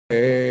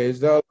Praise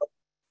the Lord.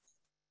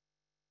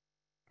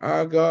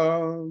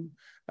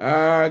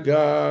 Our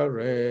God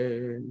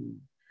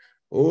reign.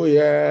 Oh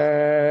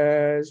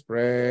yes,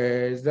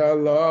 praise the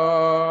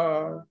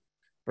Lord.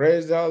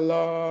 Praise the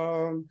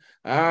Lord.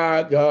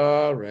 Our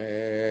God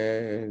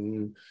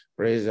reign.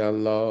 Praise the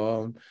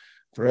Lord.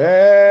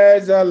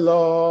 Praise the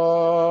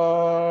Lord.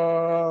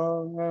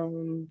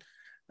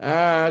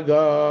 Our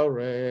God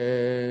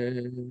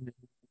reign.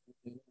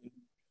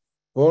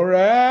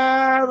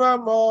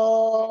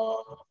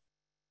 Forevermore.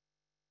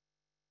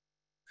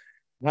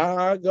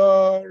 Our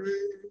God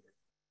reign.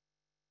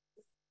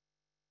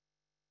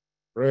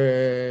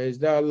 Praise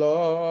the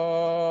Lord.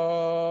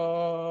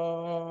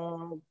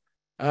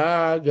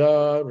 Our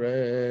God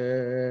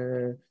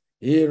reign.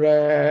 He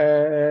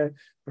reign.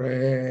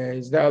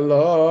 Praise the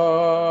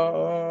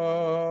Lord.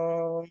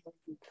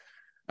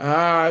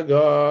 Our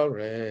God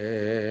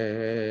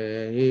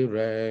reign. He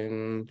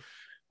reign.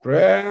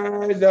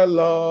 Praise the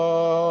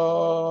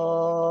Lord.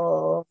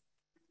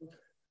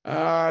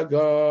 Our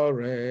God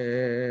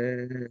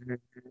reign.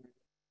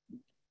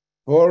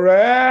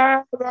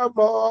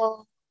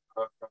 Forevermore.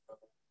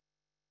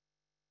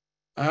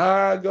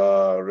 Our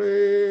God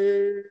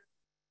reign.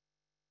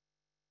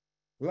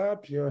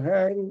 Clap your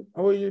hand,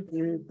 oh ye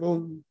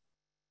people.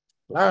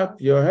 Clap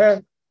your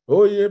hand,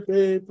 oh ye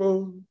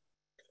people.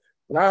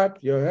 Clap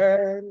your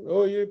hand,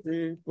 oh ye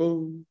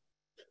people.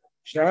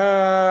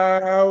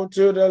 Shout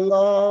to the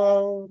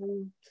Lord.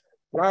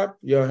 Clap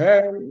your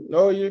hand,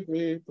 oh ye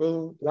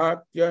people.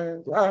 Clap your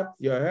hand,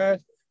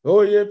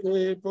 oh ye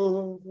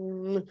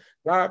people.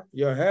 Clap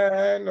your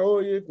hand, oh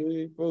ye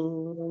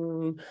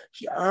people.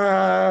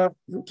 Shout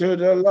to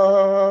the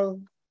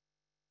Lord.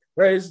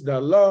 Praise the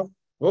Lord,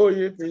 oh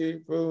ye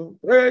people.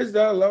 Praise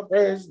the Lord,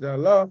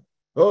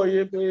 oh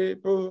ye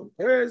people.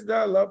 Praise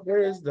the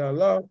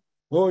Lord,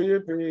 oh ye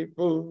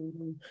people.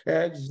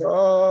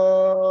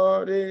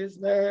 Exalt his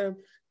name.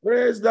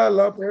 Praise the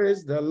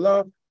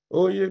Lord,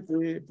 oh ye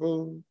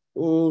people.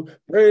 Oh,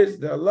 praise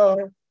the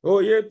Lord, oh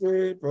ye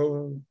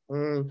people.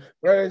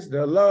 Praise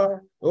the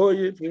Lord, oh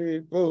ye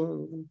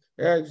people.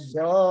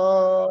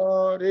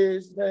 Exalt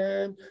his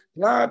name.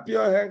 Clap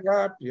your hand,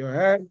 clap your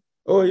hand.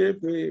 Oh, ye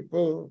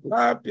people,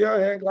 clap your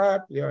hand,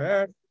 clap your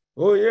hand.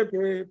 Oh, ye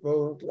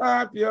people,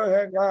 clap your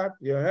hand, clap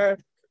your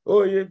hand.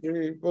 Oh, ye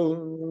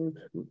people,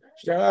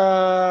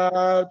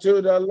 shout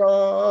to the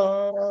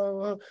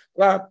Lord.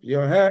 Clap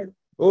your hand,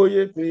 oh,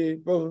 ye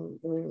people,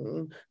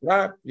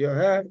 clap your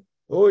hand.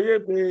 Oh, ye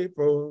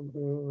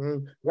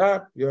people,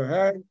 clap your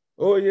hand.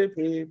 Oh, ye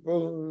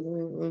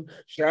people,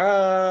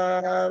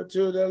 shout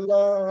to the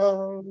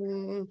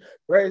Lord.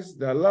 Praise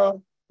the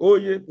Lord. Oh,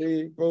 ye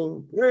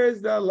people,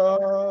 praise the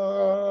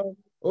Lord.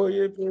 Oh,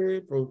 ye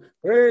people,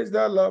 praise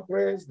the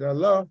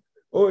Lord.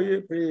 Oh,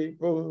 ye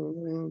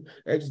people,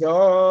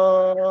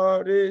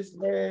 exalt his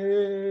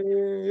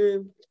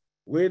name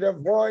with a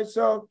voice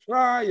of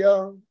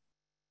triumph.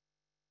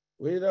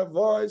 With a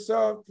voice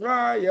of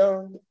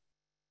triumph,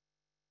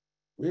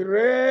 we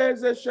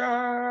raise a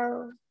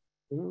shout.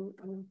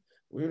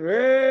 We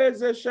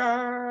raise a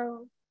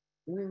shout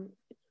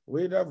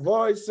with a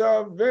voice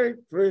of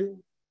victory.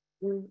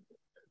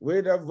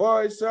 With a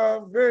voice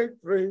of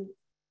victory,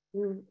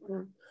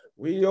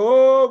 we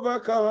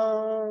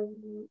overcome.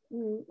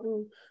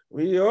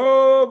 We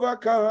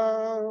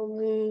overcome.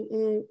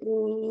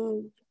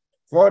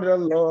 For the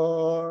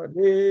Lord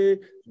is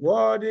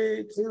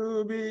worthy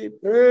to be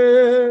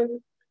praised.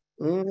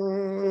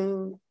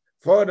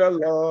 For the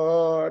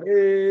Lord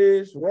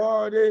is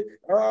worthy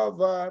of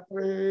our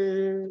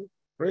praise.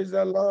 Praise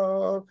the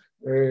Lord.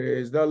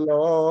 Praise the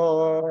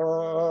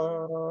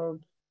Lord.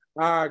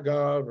 Our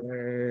God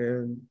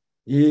reign.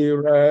 He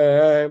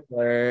reign.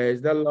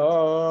 Praise the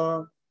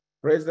Lord.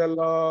 Praise the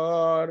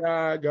Lord.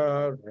 Our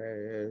God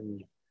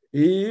reign.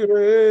 He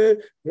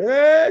reign.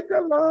 Praise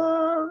the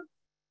Lord.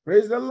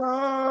 Praise the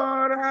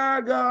Lord.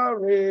 Our God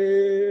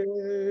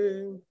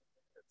reign.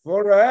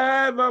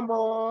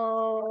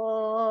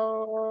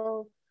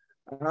 Forevermore.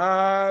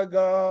 Our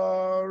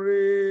God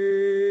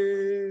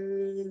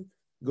reign.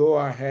 Go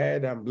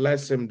ahead and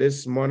bless him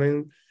this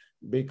morning,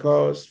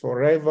 because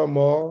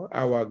forevermore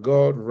our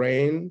God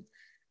reigns.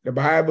 The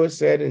Bible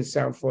said in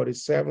Psalm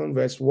 47,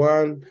 verse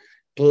 1,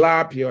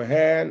 clap your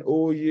hand,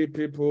 O ye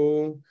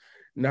people.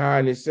 Now,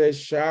 and it says,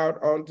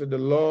 shout unto the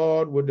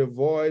Lord with the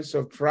voice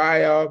of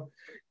triumph.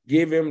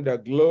 Give him the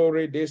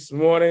glory this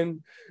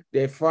morning.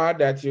 The fact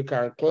that you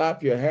can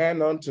clap your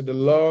hand unto the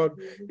Lord,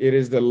 it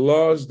is the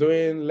Lord's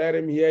doing. Let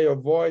him hear your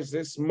voice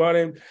this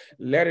morning.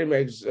 Let him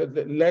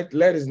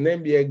let his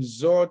name be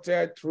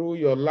exalted through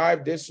your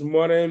life this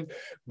morning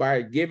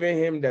by giving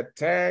him the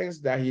thanks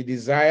that he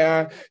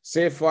desires.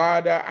 Say,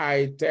 Father,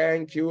 I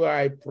thank you.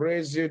 I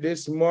praise you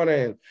this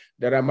morning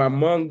that I'm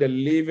among the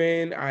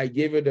living. I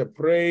give you the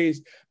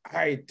praise.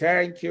 I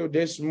thank you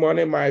this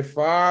morning, my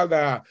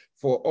Father,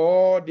 for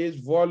all this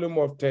volume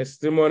of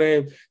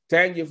testimony.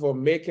 Thank you for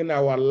making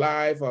our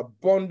life a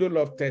bundle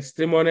of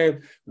testimony.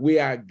 We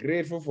are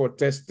grateful for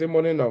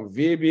testimony of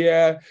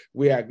VBL.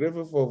 We are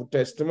grateful for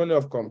testimony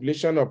of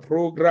completion of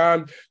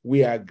program.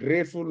 We are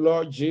grateful,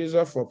 Lord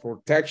Jesus, for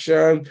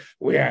protection.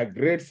 We are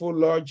grateful,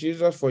 Lord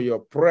Jesus, for your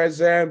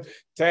presence.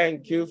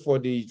 Thank you for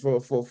the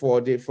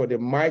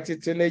mighty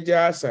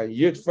teenagers and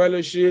youth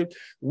fellowship.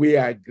 We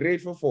are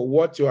grateful for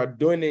what you are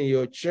doing in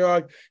your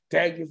church.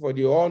 Thank you for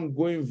the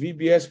ongoing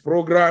VBS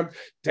program.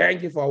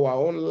 Thank you for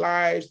our own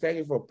lives. Thank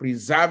you for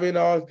preserving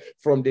us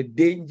from the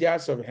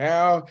dangers of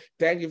hell.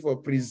 Thank you for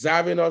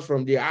preserving us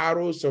from the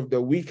arrows of the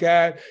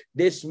wicked.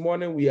 This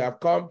morning we have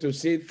come to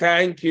say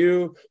thank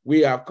you.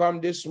 We have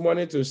come this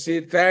morning to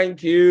say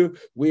thank you.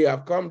 We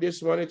have come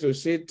this morning to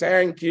say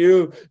thank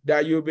you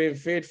that you've been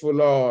faithful,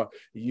 Lord.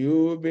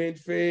 You've been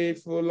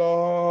faithful,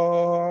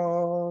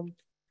 Lord.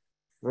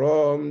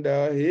 From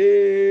the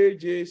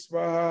ages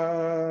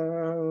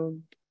past,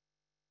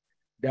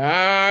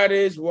 that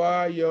is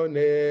why your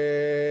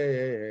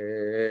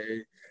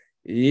name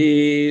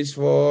is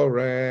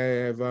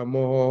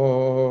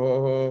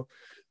forevermore.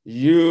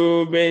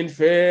 You've been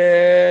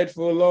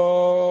faithful,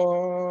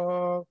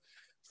 Lord,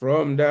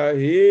 from the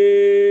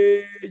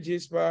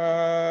ages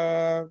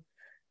past.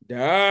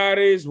 That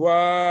is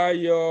why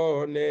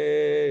your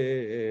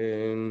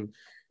name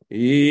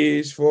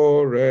is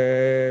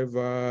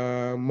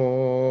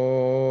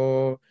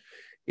forevermore.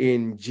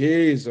 In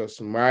Jesus'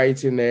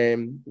 mighty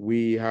name,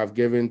 we have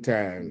given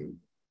time.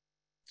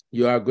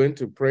 You are going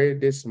to pray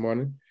this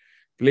morning.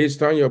 Please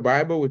turn your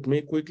Bible with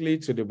me quickly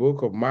to the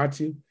book of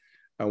Matthew.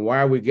 And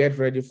while we get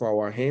ready for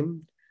our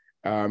hymn,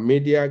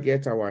 media,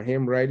 get our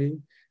hymn ready.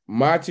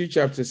 Matthew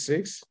chapter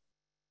 6.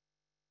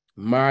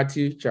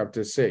 Matthew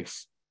chapter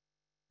 6.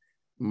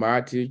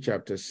 Matthew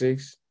chapter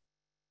 6.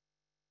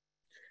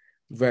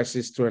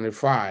 Verses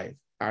 25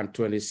 and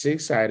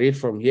 26. I read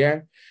from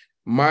here.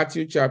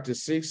 Matthew chapter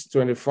 6,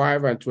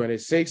 25 and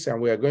 26, and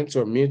we are going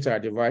to mute our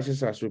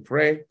devices as we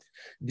pray.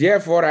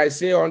 Therefore, I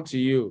say unto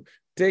you,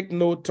 take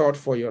no thought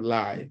for your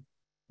life,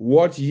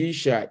 what ye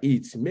shall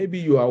eat. Maybe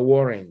you are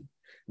worrying.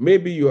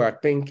 Maybe you are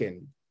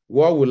thinking,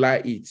 what will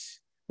I eat?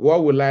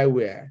 What will I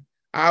wear?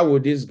 How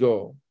will this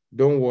go?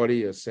 Don't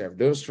worry yourself.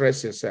 Don't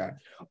stress yourself.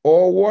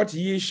 Or what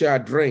ye shall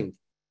drink,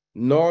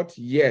 not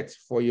yet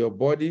for your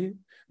body,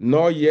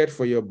 nor yet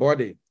for your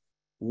body,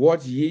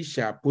 what ye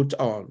shall put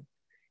on.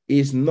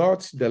 Is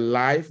not the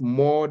life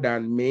more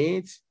than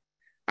meat,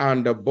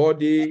 and the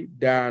body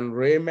than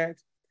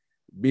raiment?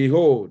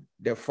 Behold,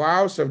 the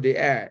fowls of the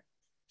air,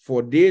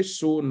 for they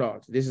sow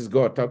not. This is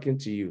God talking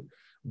to you.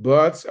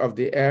 Birds of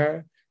the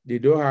air, they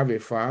don't have a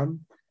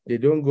farm. They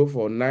don't go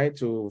for 9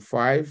 to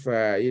 5,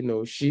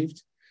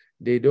 shift.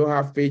 They don't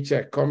have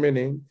paycheck coming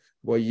in.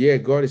 But yeah,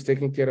 God is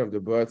taking care of the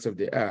birds of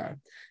the air.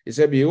 He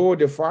said, behold,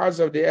 the fowls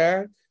of the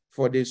air,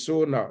 for they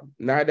sow not,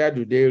 neither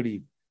do they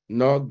reap,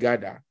 nor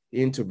gather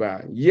into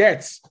barn.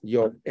 Yet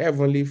your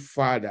heavenly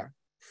Father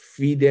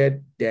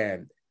feedeth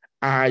them.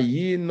 Are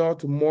ye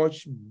not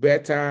much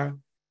better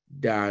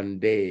than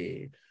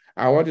they?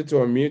 I want you to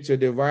unmute your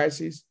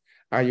devices,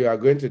 and you are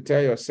going to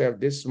tell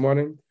yourself this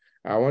morning,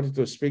 I want you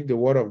to speak the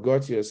word of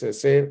God to yourself.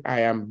 Say,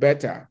 I am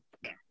better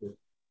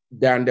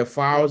than the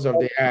fowls of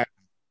the air.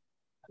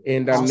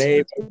 In the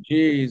name of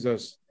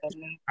Jesus,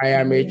 I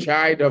am a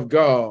child of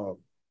God.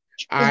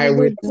 I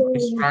will not be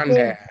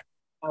stranded.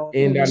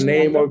 In the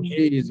name of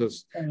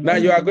Jesus. Now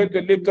you are going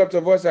to lift up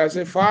your voice and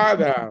say,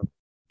 Father,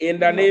 in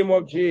the name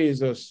of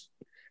Jesus,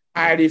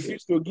 I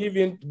refuse to give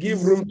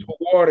room to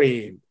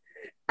worry.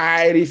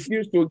 I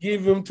refuse to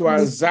give room to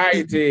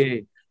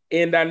anxiety.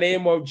 In the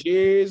name of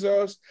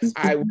Jesus,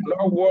 I will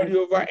not worry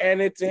over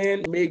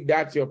anything. Make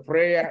that your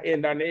prayer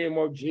in the name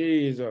of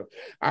Jesus.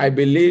 I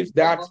believe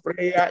that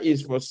prayer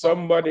is for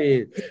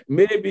somebody.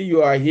 Maybe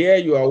you are here,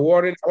 you are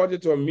worrying. I want you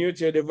to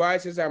unmute your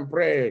devices and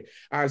pray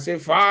and say,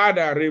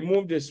 Father,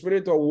 remove the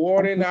spirit of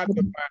worrying out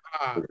of my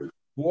heart.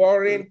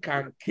 Worrying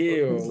can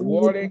kill.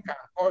 Worrying can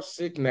cause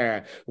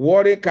sickness.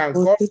 Worrying can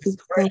cause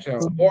depression.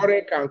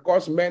 Worrying can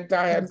cause mental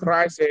health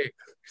crisis.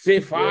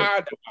 Say,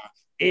 Father,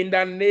 in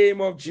the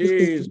name of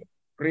Jesus,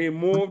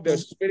 remove the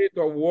spirit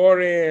of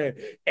worry.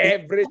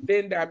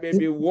 Everything that may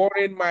be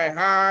worrying my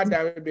heart,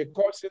 that may be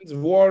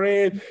causing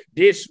worry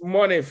this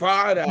morning,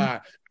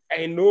 Father,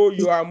 I know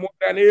you are more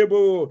than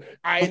able.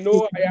 I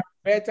know I am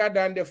better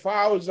than the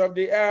fowls of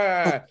the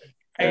air.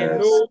 I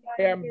know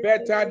I am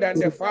better than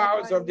the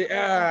fowls of the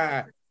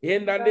air.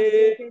 In the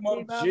name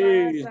of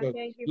Jesus,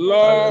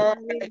 Lord,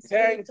 I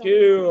thank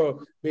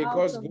you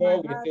because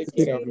God will take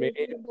care of me.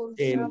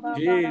 In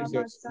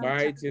Jesus'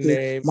 mighty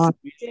name,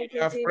 we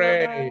have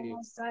prayed.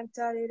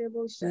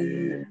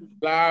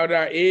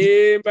 Louder,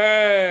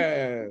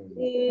 amen.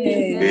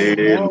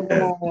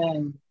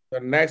 Amen. The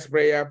next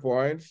prayer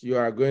point you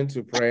are going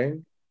to pray.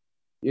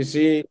 You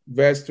see,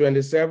 verse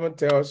 27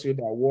 tells you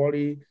that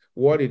worry,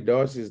 what it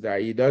does is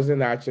that it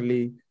doesn't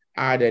actually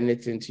add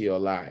anything to your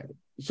life.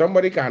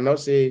 Somebody cannot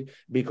say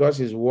because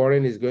he's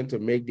worrying is going to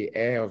make the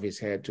hair of his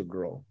head to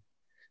grow.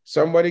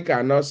 Somebody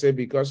cannot say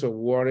because of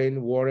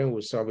worrying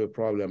will solve a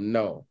problem.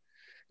 No.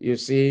 You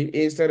see,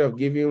 instead of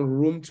giving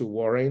room to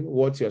worrying,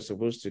 what you're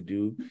supposed to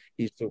do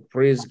is to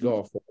praise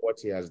God for what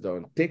he has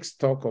done. Take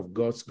stock of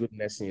God's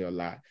goodness in your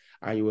life,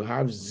 and you will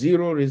have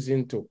zero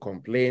reason to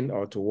complain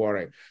or to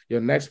worry.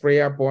 Your next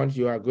prayer point,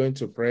 you are going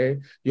to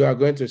pray. You are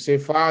going to say,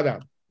 Father,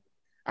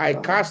 I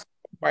cast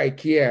my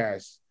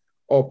cares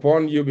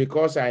upon you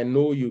because I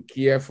know you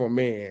care for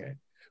me.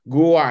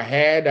 Go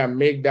ahead and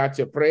make that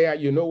your prayer.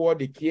 You know what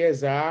the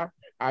cares are?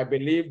 I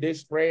believe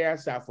these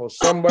prayers are for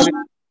somebody.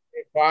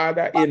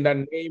 Father, in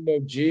the name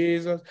of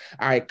Jesus,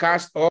 I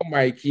cast all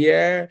my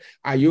care.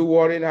 Are you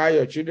worrying how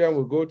your children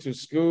will go to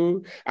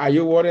school? Are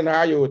you worrying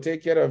how you will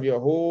take care of your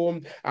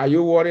home? Are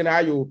you worrying how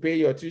you will pay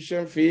your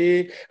tuition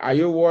fee? Are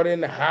you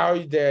worrying how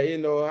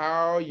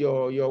how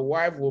your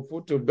wife will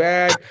put to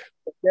bed?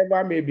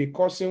 Whatever may be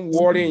causing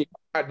worry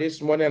this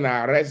morning,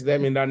 I arrest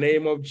them in the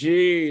name of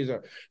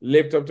Jesus.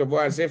 Lift up the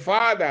voice and say,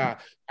 Father,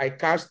 I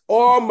cast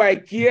all my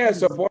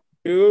cares upon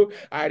you.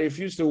 I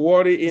refuse to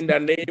worry in the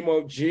name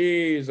of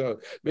Jesus,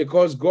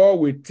 because God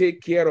will take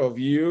care of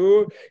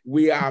you.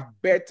 We are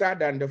better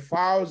than the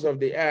fowls of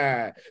the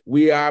air.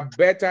 We are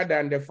better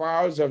than the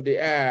fowls of the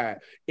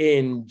air.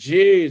 In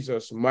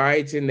Jesus'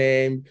 mighty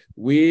name,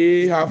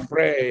 we have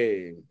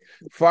prayed.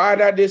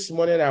 Father, this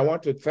morning I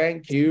want to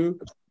thank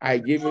you. I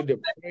give you the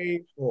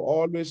praise for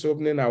always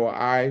opening our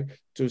eye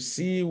to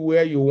see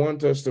where you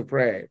want us to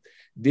pray.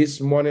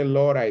 This morning,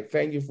 Lord, I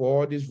thank you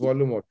for all this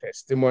volume of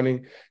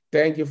testimony.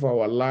 Thank you for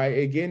our life.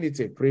 Again, it's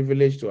a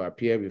privilege to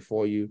appear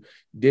before you.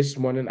 This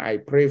morning, I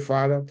pray,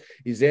 Father,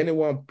 is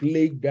anyone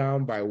plagued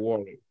down by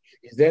worry?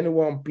 Is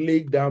anyone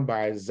plagued down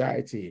by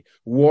anxiety,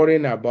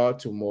 worrying about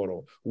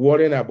tomorrow,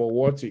 worrying about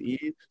what to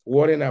eat,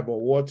 worrying about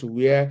what to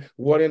wear,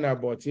 worrying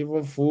about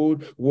even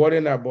food,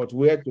 worrying about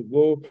where to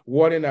go,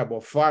 worrying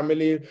about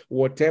family,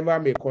 whatever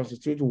may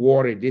constitute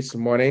worry this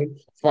morning?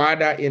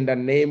 Father, in the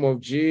name of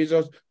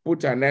Jesus,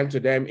 put an end to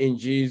them in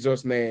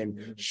Jesus'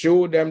 name.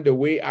 Show them the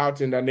way out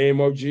in the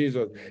name of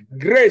Jesus.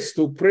 Grace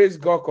to praise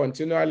God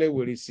continually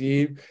we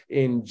receive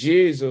in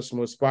Jesus'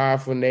 most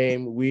powerful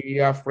name. We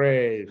are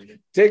prayed.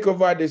 Take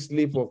over this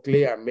leaf of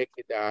clay and make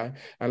it die,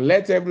 and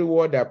let every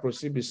word that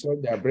proceed be so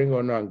that bring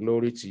honor and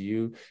glory to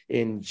you.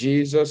 In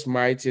Jesus'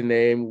 mighty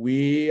name,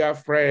 we are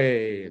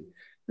prayed.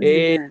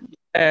 Amen.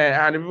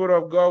 And the people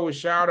of God will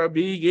shout a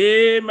big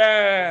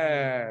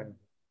amen.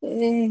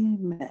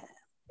 Amen.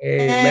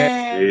 Amen.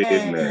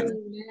 Amen.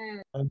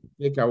 And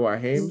take our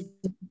hymn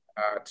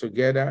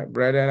together.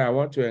 Brethren, I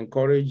want to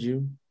encourage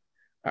you.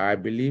 I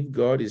believe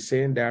God is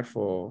saying that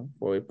for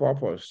a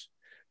purpose.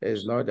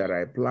 It's not that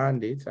I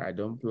planned it. I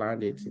don't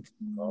plan it. It's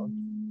God.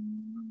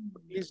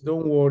 Please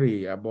don't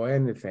worry about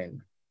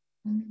anything.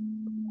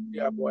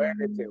 About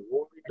anything.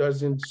 Worry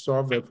doesn't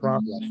solve a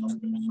problem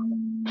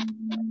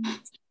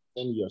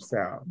in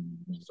yourself.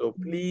 So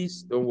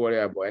please don't worry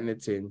about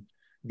anything.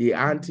 The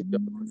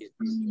antidote is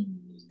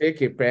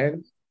take a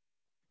pen.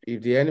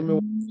 If the enemy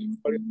wants to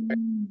worry,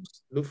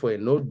 look for a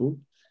notebook.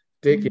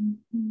 Take it.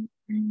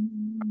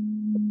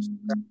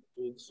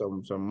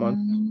 Some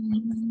months.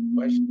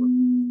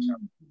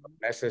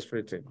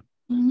 Necessary thing.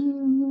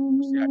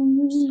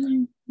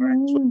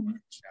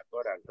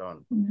 God has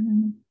done.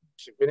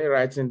 She finished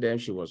writing them,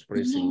 she was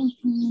praising.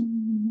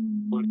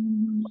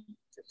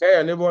 Tell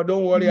your neighbor,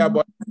 don't worry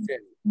about anything.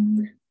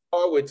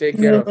 God will take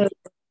care of it.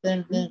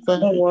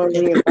 Don't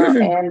worry about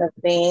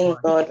anything.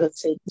 God will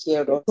take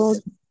care of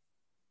it.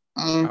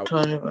 Don't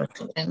worry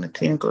about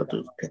anything. God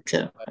will take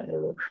care of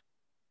it.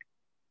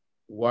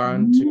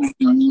 1, 2,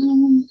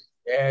 3.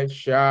 There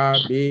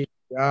shall be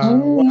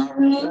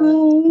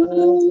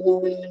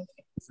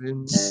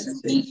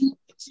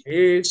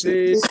this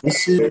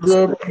is the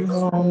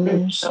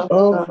promise of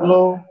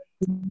love.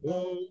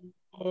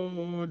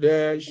 Oh,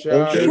 there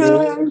shall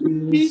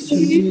be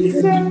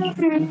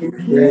celebration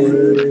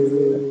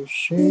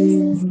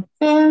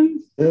and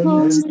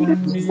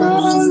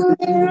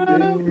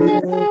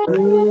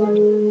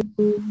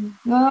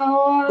now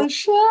I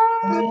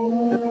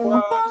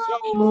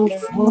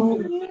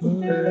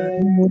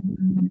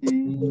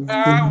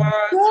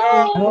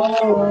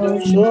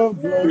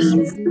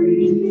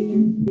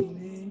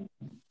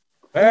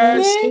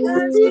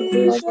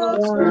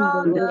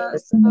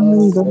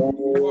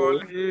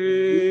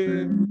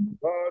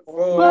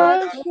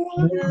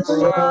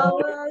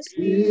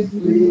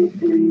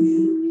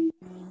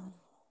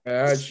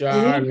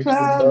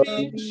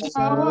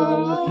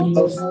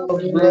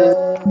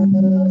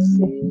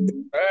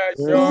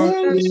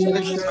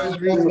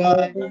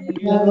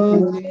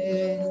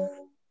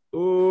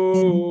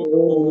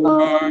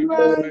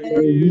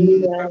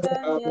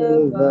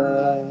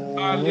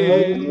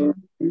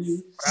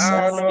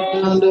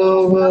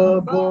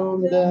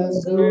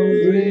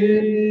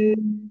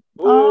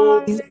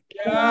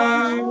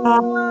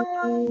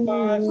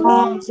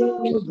hours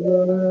of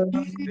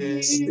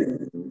blessing.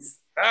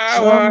 And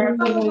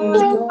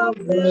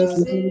overabundance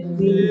of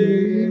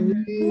rain.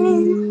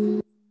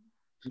 Oh,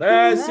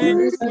 Mercy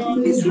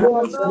Mercy of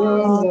of God,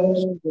 God,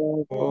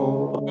 God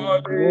for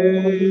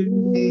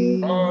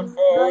but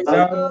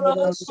that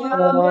God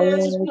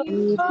showers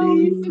me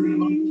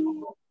free.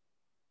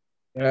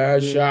 there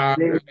shall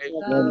be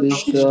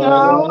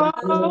Shower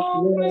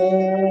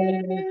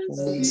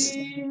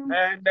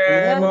and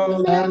them Never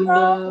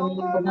of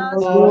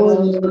us,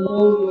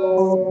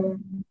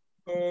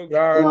 O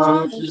God to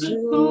Lord,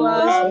 to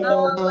us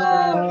our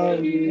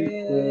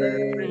every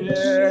welfare.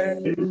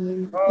 end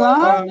of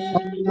God,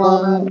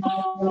 our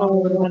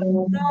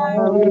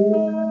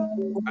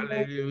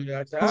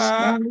hallelujah.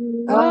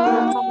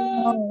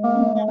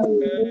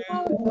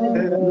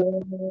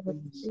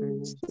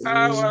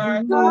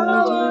 Our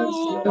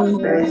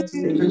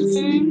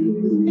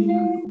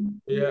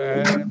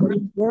yeah.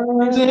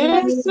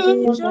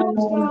 Message of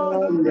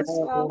God's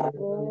gospel,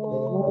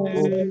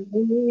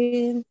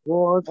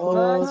 what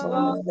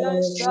for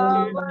the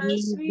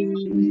showers we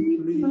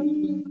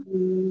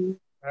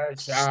There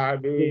shall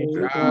be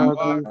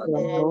showers of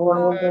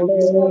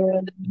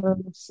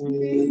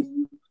see.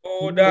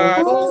 oh,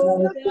 that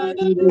Oh, that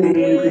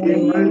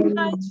day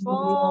might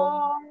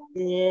fall,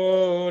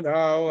 oh,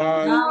 thou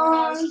art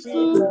now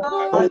to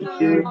our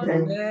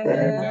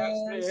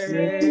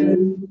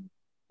blessing.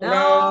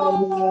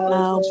 now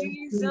Now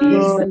Jesus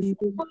is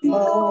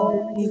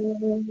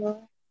born,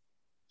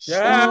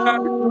 yeah,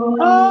 showers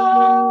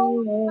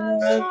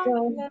of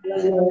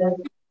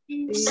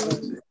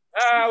blessing.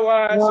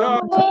 hours of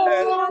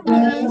Oh,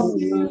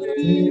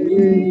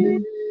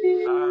 blessing.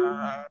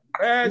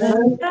 rest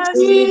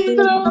Message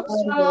of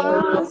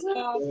God's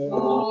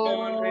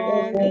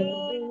falling,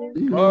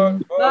 but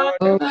for but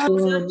the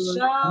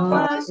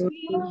showers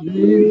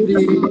we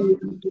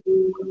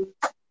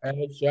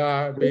there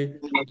shall be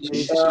if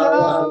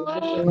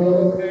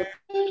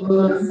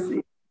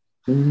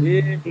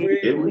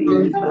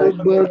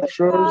we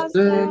trust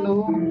and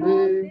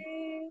obey.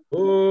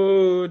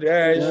 oh,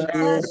 there shall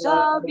There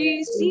shall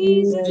be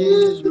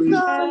seasons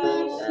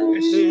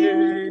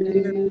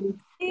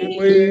if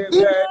we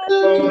let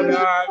go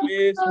of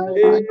His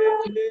face.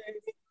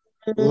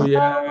 Oh,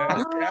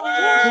 yeah.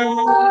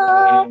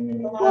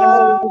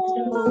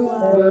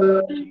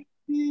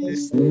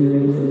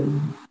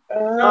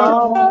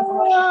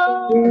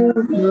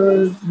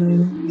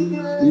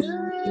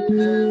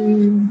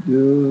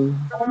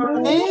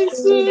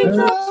 Message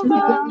of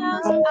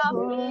God's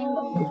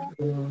apple,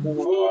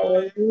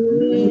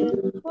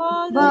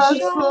 for the but for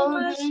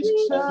showers the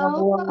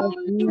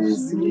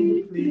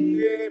we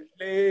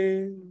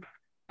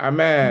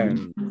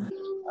Amen.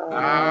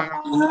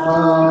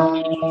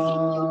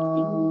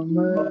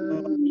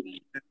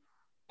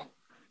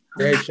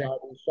 There shall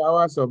be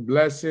showers of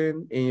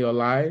blessing in your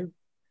life,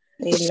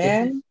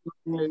 Amen.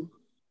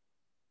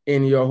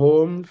 in your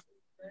homes,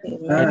 in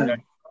Amen. the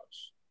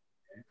church,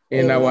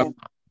 in our, Amen.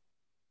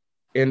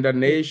 in the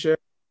nation,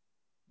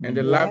 in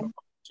the life of Amen.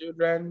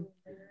 children,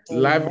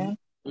 life of Amen.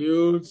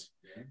 youth,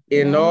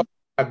 in all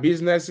our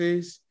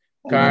businesses,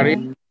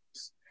 careers,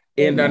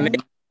 in the name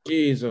of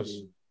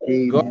Jesus.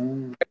 God,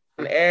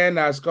 an end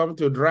has come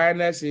to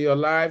dryness in your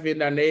life in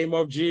the name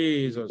of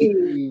Jesus.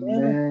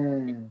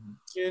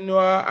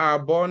 Continual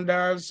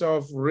abundance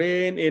of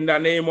rain in the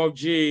name of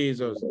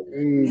Jesus.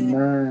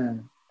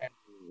 Amen.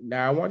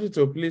 Now, I want you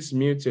to please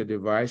mute your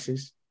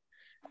devices.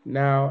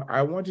 Now,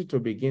 I want you to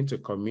begin to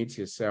commit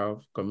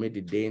yourself, commit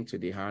the day into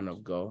the hand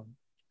of God.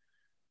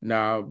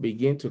 Now,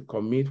 begin to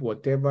commit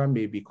whatever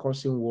may be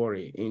causing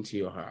worry into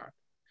your heart.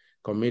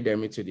 Commit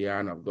them into the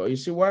hand of God. You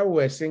see, while we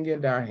were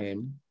singing that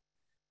hymn,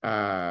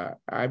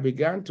 I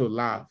began to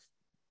laugh.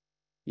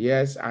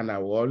 Yes, and I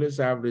will always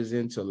have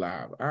reason to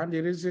laugh. And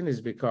the reason is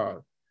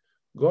because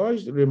God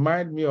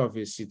reminded me of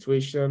a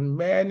situation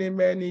many,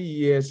 many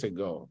years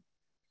ago.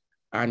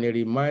 And it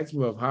reminds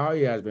me of how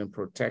He has been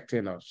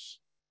protecting us.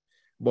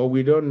 But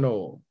we don't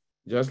know,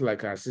 just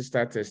like our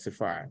sister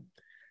testified.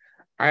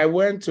 I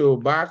went to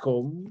back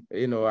home,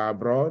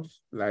 abroad,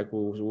 like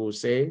we will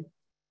say.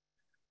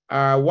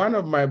 One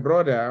of my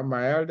brother,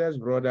 my eldest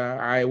brother,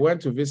 I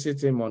went to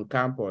visit him on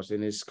campus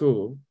in his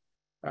school.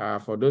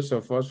 For those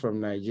of us from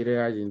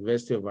Nigeria,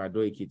 University of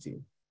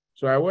Ado-Ekiti.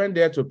 So I went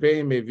there to pay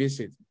him a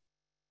visit.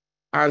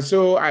 And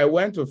so I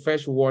went to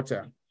fetch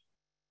water.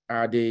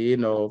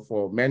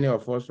 For many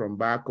of us from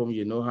back home,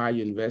 you know how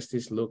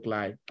universities look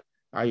like,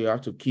 how you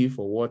have to queue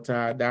for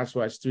water. That's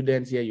why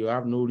students here, you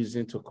have no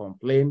reason to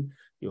complain.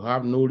 You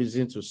have no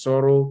reason to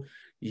sorrow.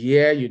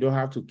 Here, you don't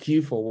have to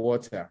queue for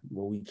water,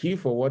 but we queue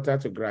for water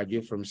to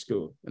graduate from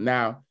school.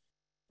 Now,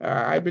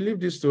 I believe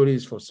this story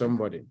is for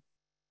somebody.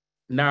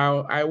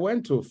 Now, I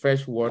went to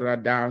fetch water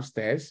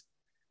downstairs.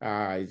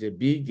 It's a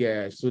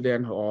big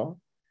student hall.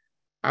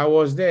 I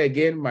was there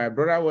again. My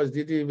brother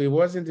he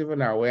wasn't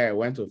even aware I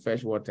went to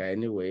fetch water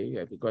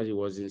anyway, because he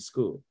was in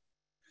school.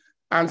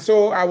 And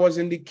so I was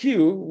in the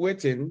queue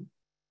waiting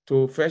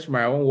to fetch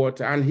my own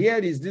water. And here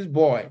is this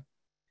boy,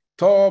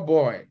 tall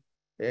boy,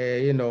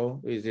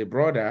 he's a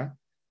brother.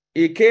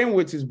 He came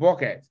with his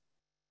bucket.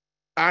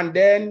 And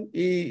then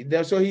he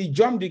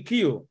jumped the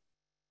queue.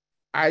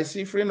 I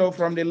see,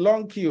 from the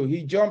long queue,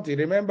 he jumped.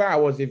 Remember, I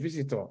was a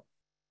visitor.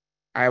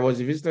 I was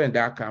a visitor in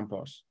that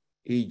campus.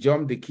 He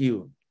jumped the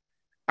queue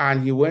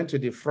and he went to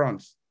the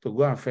front to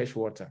go and fetch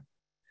water.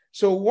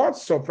 So what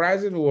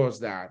surprised me was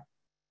that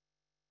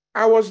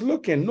I was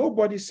looking,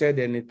 nobody said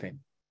anything.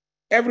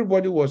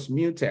 Everybody was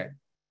muted.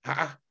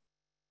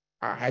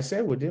 I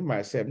said within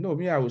myself, no,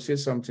 me, I will say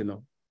something.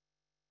 No.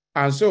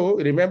 And so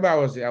remember, I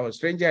was a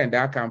stranger in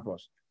that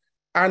campus.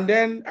 And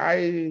then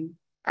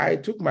I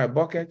took my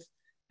bucket.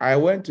 I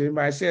went to him.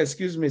 I said,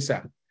 excuse me,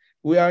 sir,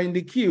 we are in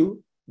the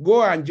queue.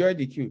 Go and join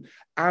the queue.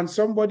 And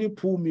somebody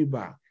pulled me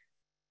back.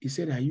 He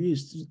said, are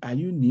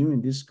you new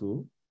in this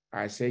school?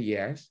 I said,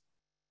 yes.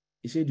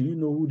 He said, do you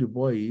know who the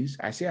boy is?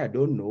 I said, I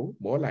don't know.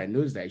 But all I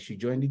know is that he should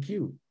join the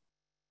queue.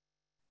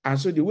 And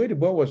so the way the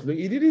boy was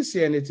looking, he didn't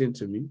say anything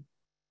to me.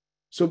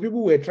 So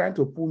people were trying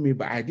to pull me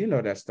back. I didn't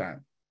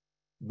understand.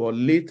 But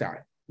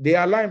later, they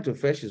allowed him to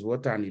fetch his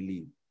water and he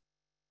left.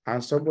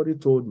 And somebody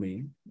told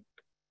me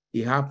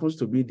he happens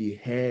to be the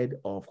head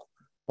of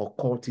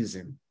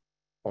occultism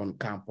on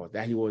campus,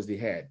 that he was the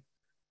head,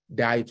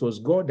 that it was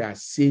God that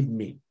saved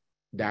me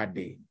that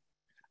day.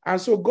 And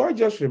so God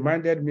just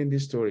reminded me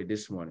this story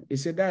this morning. He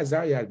said, that's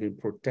how he has been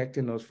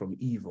protecting us from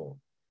evil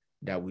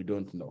that we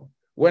don't know.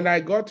 When I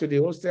got to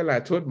the hostel, I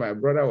told my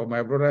brother what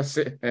my brother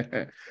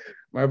said.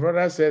 My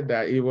brother said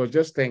that he was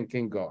just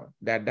thanking God,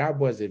 that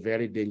was a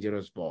very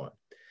dangerous boy.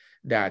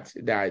 That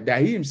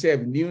he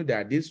himself knew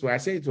that this was, I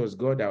say it was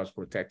God that was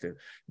protected.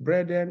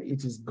 Brethren,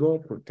 it is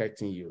God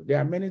protecting you. There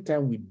are many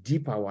times we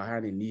dip our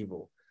hand in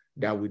evil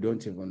that we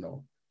don't even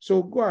know.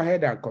 So go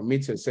ahead and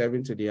commit yourself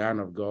into the hand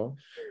of God.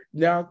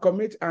 Now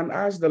commit and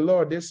ask the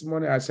Lord this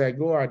morning, as I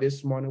go out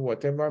this morning,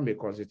 whatever may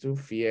constitute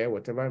fear,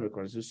 whatever may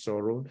constitute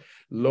sorrow,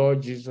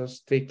 Lord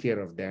Jesus, take care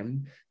of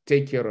them.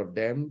 Take care of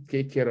them.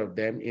 Take care of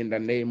them in the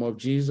name of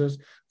Jesus.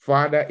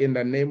 Father, in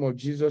the name of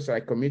Jesus, I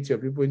commit your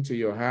people into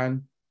your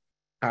hand.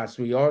 As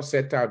we all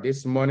set out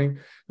this morning,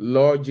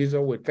 Lord Jesus,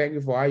 we thank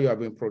you for how you have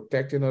been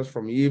protecting us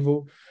from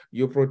evil.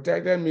 You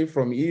protected me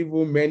from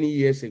evil many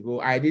years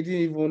ago. I didn't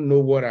even know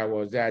what I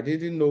was there. I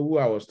didn't know who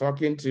I was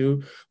talking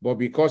to, but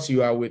because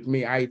you are with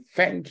me, I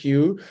thank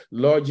you,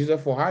 Lord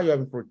Jesus, for how you have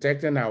been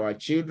protecting our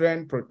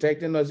children,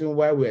 protecting us even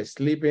while we're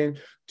sleeping.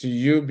 To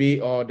you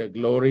be all the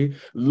glory.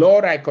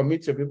 Lord, I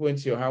commit your people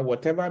into your hand.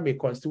 Whatever may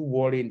constitute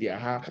worry in their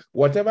heart,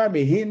 whatever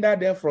may hinder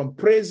them from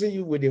praising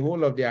you with the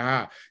whole of their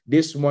heart,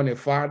 this morning,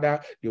 Father,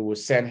 you will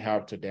send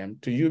help to them.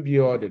 To you be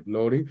all the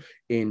glory.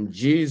 In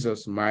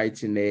Jesus'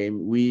 mighty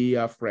name, we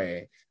are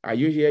praying. Are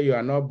you here? You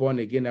are not born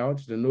again. I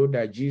want you to know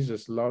that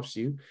Jesus loves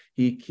you.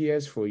 He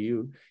cares for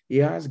you. He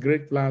has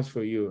great plans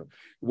for you.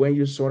 When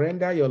you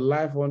surrender your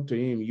life unto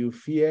him, you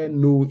fear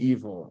no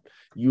evil.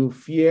 You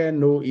fear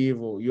no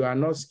evil. You are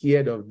not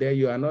scared of death.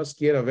 You are not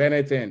scared of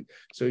anything.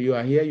 So you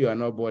are here. You are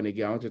not born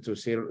again. I want you to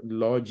say,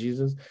 Lord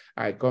Jesus,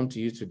 I come to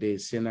you today,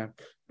 sinner.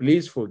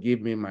 Please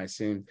forgive me my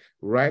sin.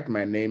 Write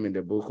my name in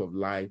the book of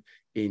life.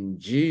 In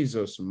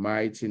Jesus'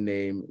 mighty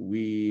name,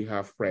 we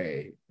have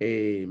prayed.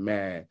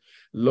 Amen.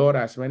 Lord,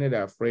 as many that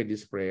have prayed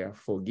this prayer,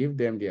 forgive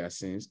them their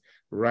sins.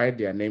 Write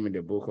their name in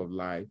the book of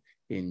life.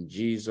 In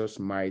Jesus'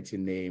 mighty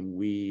name,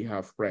 we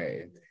have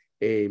prayed.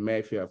 Amen.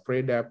 If you have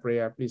prayed that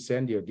prayer, please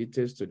send your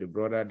details to the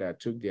brother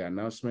that took the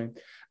announcement,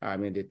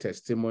 the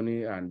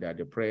testimony and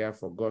the prayer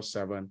for God's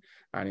servant.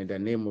 And in the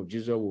name of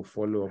Jesus, we'll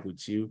follow up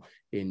with you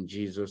in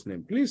Jesus'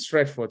 name. Please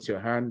stretch forth your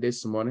hand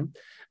this morning.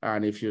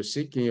 And if you're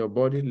sick in your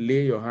body,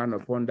 lay your hand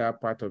upon that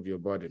part of your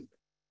body.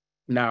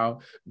 Now,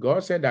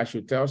 God said I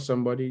should tell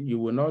somebody, you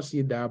will not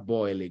see that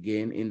boil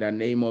again in the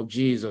name of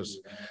Jesus.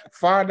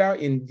 Father,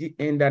 in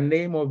the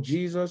name of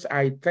Jesus,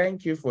 I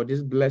thank you for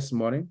this blessed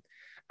morning.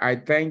 I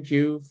thank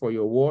you for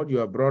your word you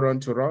have brought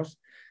unto us.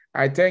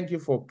 I thank you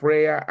for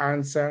prayer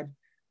answered.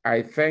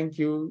 I thank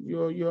you.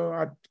 You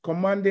are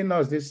commanding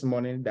us this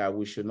morning that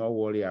we should not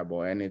worry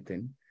about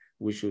anything.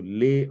 We should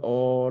lay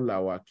all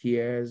our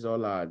cares,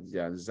 all our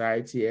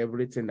anxiety,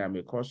 everything that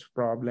may cause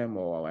problem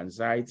or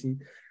anxiety,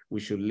 we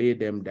should lay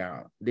them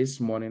down. This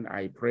morning,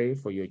 I pray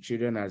for your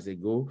children as they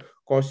go.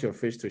 Cause your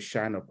face to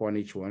shine upon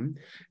each one.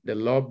 The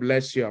Lord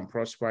bless you and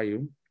prosper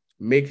you.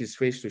 Make his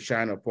face to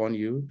shine upon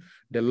you.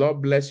 The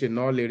Lord bless you in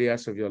all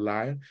areas of your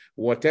life.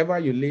 Whatever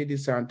you lay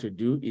this hand to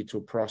do, it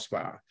will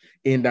prosper.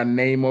 In the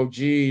name of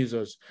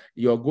Jesus,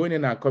 your going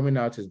in and coming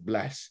out is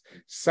blessed.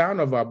 Sound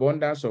of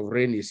abundance of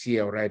rain is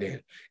here already.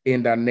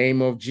 In the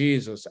name of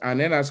Jesus. And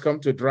then has come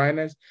to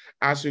dryness.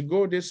 As you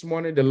go this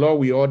morning, the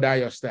Lord will order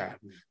your step.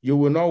 You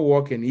will not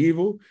walk in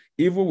evil.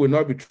 Evil will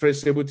not be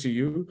traceable to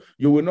you.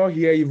 You will not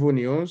hear evil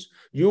news.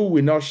 You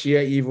will not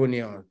share evil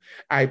news.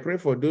 I pray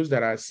for those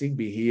that are sick,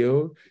 be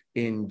healed.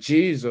 In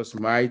Jesus'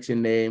 mighty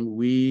name,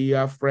 we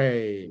have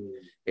prayed.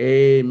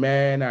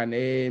 Amen and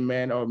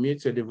amen. Or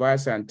mute your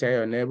device and tell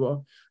your neighbor,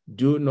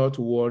 do not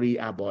worry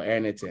about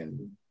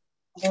anything.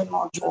 Do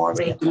not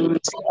worry.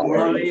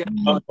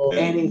 About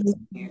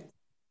anything.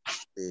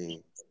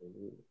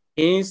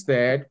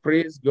 Instead,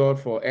 praise God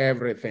for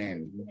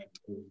everything.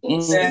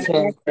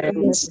 Instead,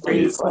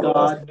 Praise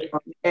God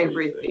for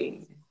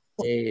everything.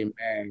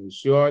 Amen.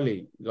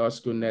 Surely God's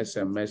goodness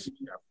and mercy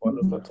shall follow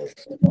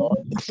protection, Lord.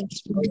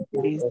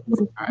 Please,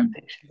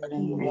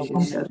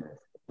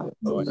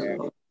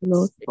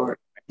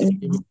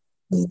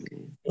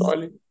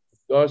 Surely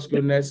God's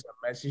goodness and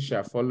mercy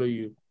shall follow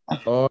you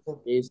all the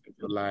days of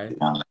your life.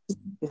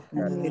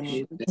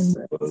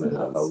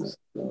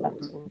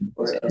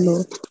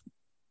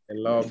 The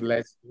Lord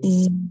bless you.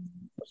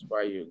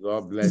 Prosper you.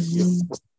 God bless you.